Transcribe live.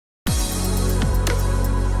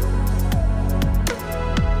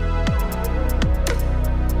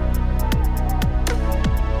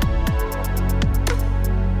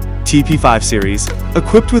TP5 series,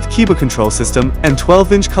 equipped with Kiba control system and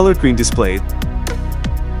 12-inch colored green display,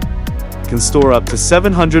 can store up to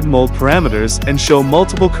 700 mold parameters and show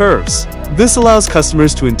multiple curves. This allows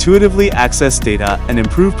customers to intuitively access data and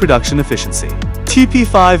improve production efficiency.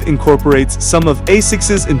 TP5 incorporates some of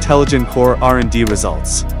ASIC's Intelligent Core R&D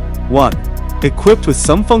results. 1. Equipped with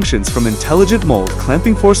some functions from Intelligent Mold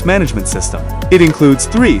Clamping Force Management System. It includes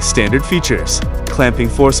 3 standard features: clamping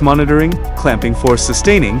force monitoring, clamping force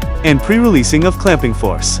sustaining, and pre-releasing of clamping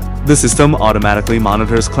force. The system automatically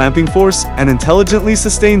monitors clamping force and intelligently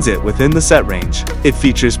sustains it within the set range. It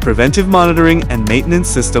features preventive monitoring and maintenance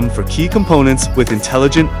system for key components with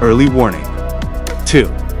intelligent early warning. 2.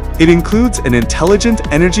 It includes an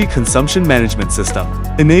intelligent energy consumption management system,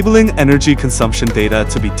 enabling energy consumption data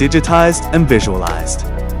to be digitized and visualized.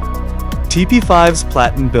 TP5's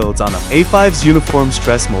platen builds on A5's uniform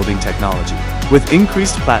stress molding technology, with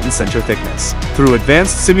increased platen center thickness. Through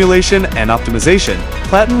advanced simulation and optimization,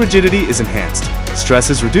 platen rigidity is enhanced,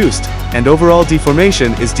 stress is reduced, and overall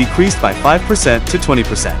deformation is decreased by 5% to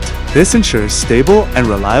 20%. This ensures stable and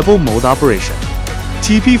reliable mold operation.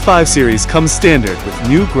 TP5 series comes standard with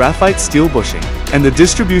new graphite steel bushing, and the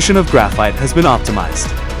distribution of graphite has been optimized.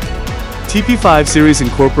 TP5 series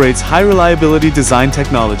incorporates high-reliability design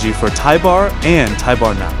technology for tie bar and tie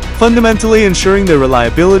bar nut, fundamentally ensuring their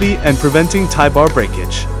reliability and preventing tie bar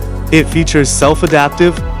breakage. It features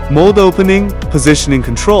self-adaptive, mold opening, positioning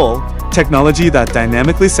control, technology that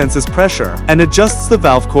dynamically senses pressure and adjusts the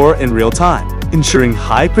valve core in real time, ensuring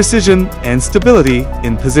high precision and stability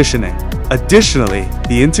in positioning. Additionally,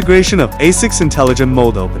 the integration of ASIC's Intelligent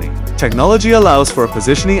Mold Opening technology allows for a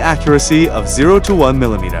positioning accuracy of 0 to 1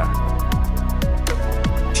 mm.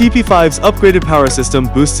 TP5's upgraded power system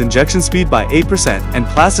boosts injection speed by 8% and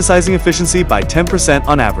plasticizing efficiency by 10%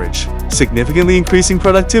 on average, significantly increasing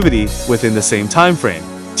productivity within the same time frame.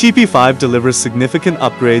 TP5 delivers significant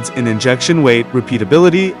upgrades in injection weight,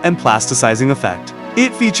 repeatability, and plasticizing effect.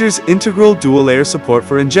 It features integral dual-layer support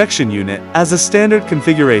for injection unit as a standard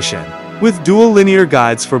configuration, with dual linear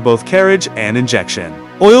guides for both carriage and injection.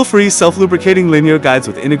 Oil-free self-lubricating linear guides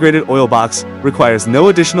with integrated oil box requires no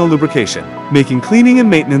additional lubrication, making cleaning and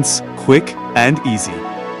maintenance quick and easy.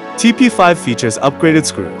 TP5 features upgraded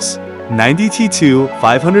screws. 90T2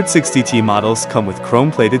 560T models come with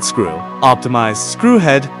chrome-plated screw. Optimized screw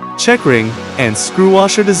head, check ring, and screw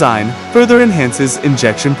washer design further enhances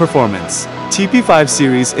injection performance. TP5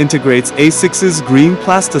 series integrates ASIC's green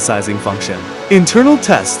plasticizing function. Internal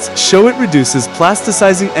tests show it reduces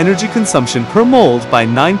plasticizing energy consumption per mold by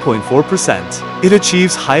 9.4%. It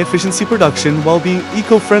achieves high-efficiency production while being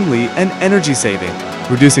eco-friendly and energy-saving,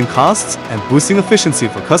 reducing costs and boosting efficiency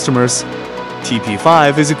for customers.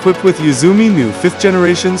 TP5 is equipped with YIZUMi new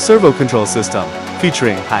 5th-generation servo control system,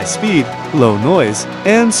 featuring high speed, low noise,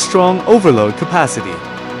 and strong overload capacity.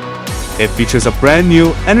 It features a brand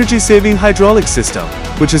new energy-saving hydraulic system,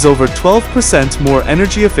 which is over 12% more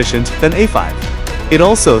energy efficient than A5. It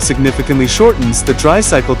also significantly shortens the dry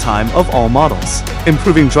cycle time of all models,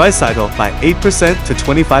 improving dry cycle by 8% to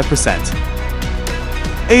 25%.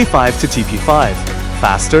 A5 to TP5,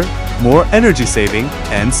 faster, more energy-saving,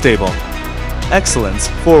 and stable. Excellence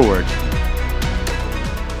forward.